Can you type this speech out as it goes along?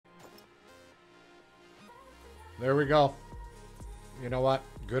There we go. You know what?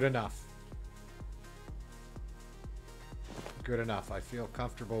 Good enough. Good enough. I feel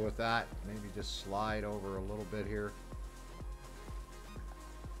comfortable with that. Maybe just slide over a little bit here.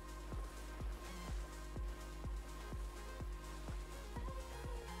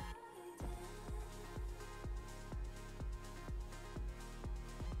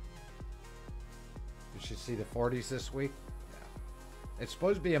 You should see the 40s this week. Yeah. It's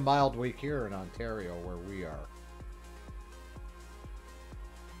supposed to be a mild week here in Ontario where we are.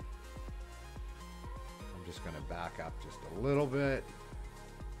 Just going to back up just a little bit.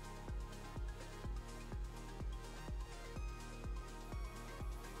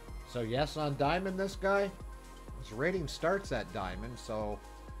 So yes, on diamond, this guy, his rating starts at diamond, so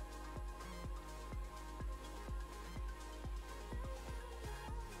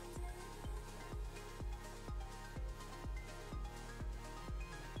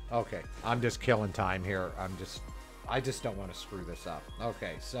okay, I'm just killing time here. I just don't want to screw this up.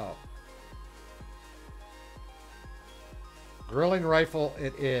 Okay, so grilling rifle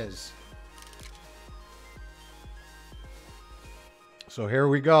it is. So here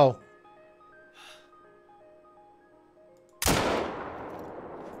we go.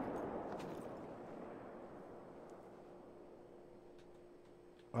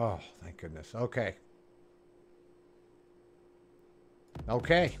 Oh, thank goodness. Okay.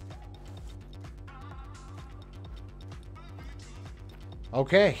 Okay.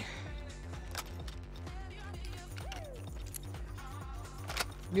 Okay.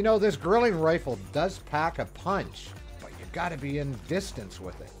 You know, this grilling rifle does pack a punch, but you got to be in distance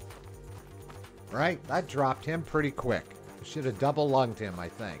with it. Right? That dropped him pretty quick. Should have double lunged him, I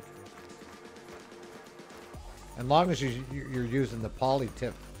think. As long as you're using the poly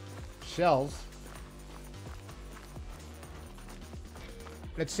tip shells,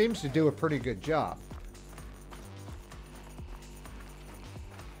 it seems to do a pretty good job.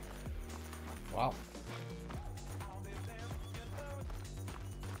 Wow.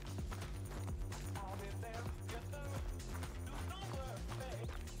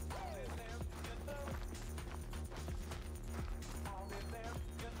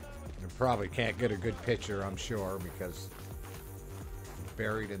 Probably can't get a good picture, I'm sure, because it's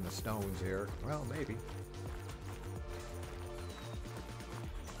buried in the stones here. Well, maybe.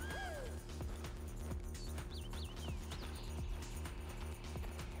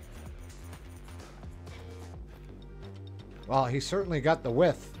 Well, he certainly got the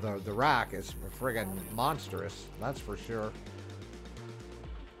width. The rack is friggin' monstrous, that's for sure.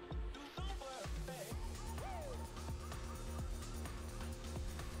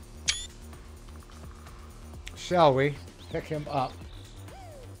 Shall we pick him up?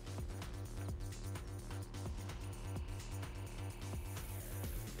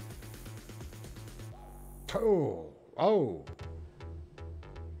 Oh, oh.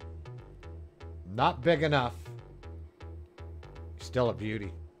 Not big enough. Still a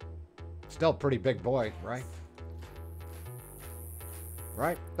beauty. Still a pretty big boy, right?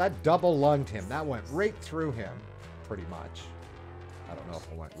 Right? That double lunged him. That went right through him, pretty much. I don't know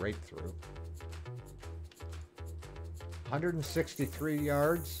if it went right through. 163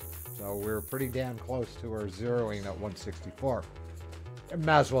 yards, so we're pretty damn close to our zeroing at 164. I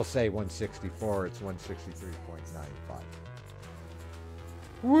might as well say 164, it's 163.95.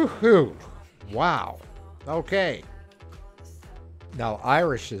 Woohoo! Wow. Okay. Now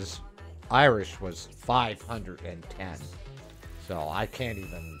Irish was 510, so I can't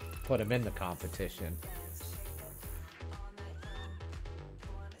even put him in the competition.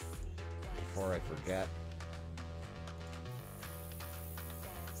 Before I forget.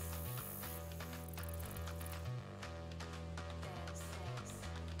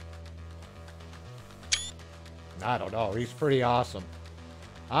 I don't know. He's pretty awesome.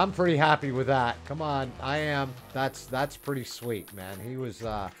 I'm pretty happy with that. Come on. I am. That's pretty sweet, man. He was,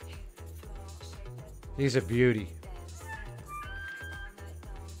 he's a beauty.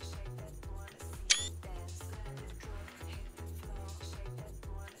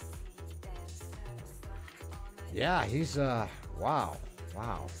 Yeah, he's, wow.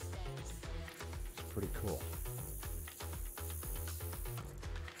 Wow. It's pretty cool.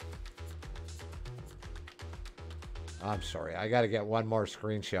 I'm sorry. I got to get one more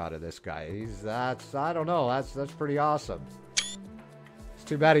screenshot of this guy. I don't know. That's pretty awesome. It's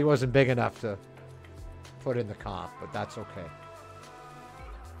too bad he wasn't big enough to put in the comp, but that's okay.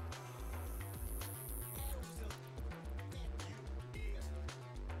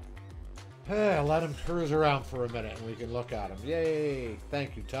 Let him cruise around for a minute and we can look at him. Yay.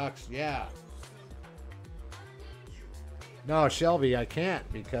 Thank you, Tux. Yeah. No, Shelby, I can't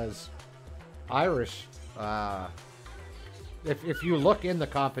because Irish, if you look in the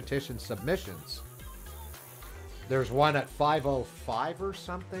competition submissions, there's one at 505 or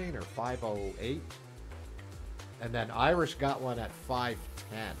something, or 508. And then Irish got one at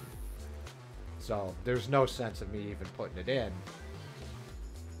 510. So there's no sense of me even putting it in.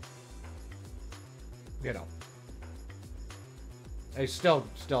 You know. It's still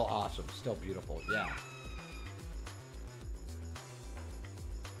awesome. Still beautiful. Yeah.